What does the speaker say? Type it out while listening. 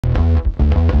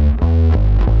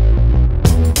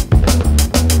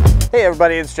Hey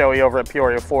everybody, it's Joey over at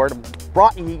Peoria Ford.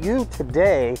 Brought you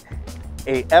today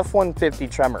a F-150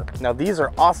 Tremor. Now these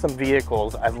are awesome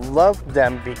vehicles. I love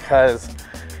them because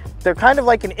they're kind of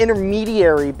like an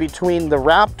intermediary between the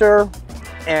Raptor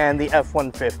and the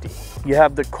F-150. You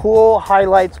have the cool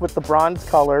highlights with the bronze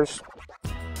colors,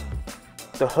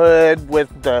 the hood with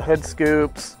the hood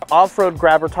scoops, off-road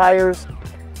grabber tires,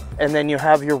 and then you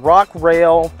have your rock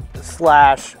rail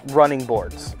slash running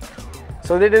boards.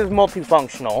 So it is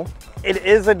multifunctional. It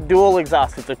is a dual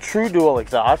exhaust. It's a true dual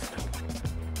exhaust.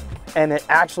 And it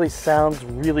actually sounds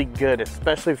really good,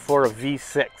 especially for a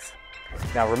V6.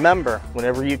 Now remember,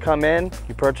 whenever you come in,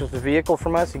 you purchase a vehicle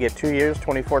from us, you get 2 years,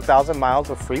 24,000 miles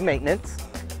of free maintenance.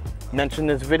 Mention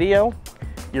this video,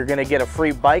 you're gonna get a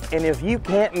free bike. And if you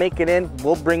can't make it in,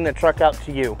 we'll bring the truck out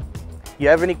to you. If you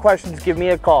have any questions, give me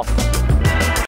a call.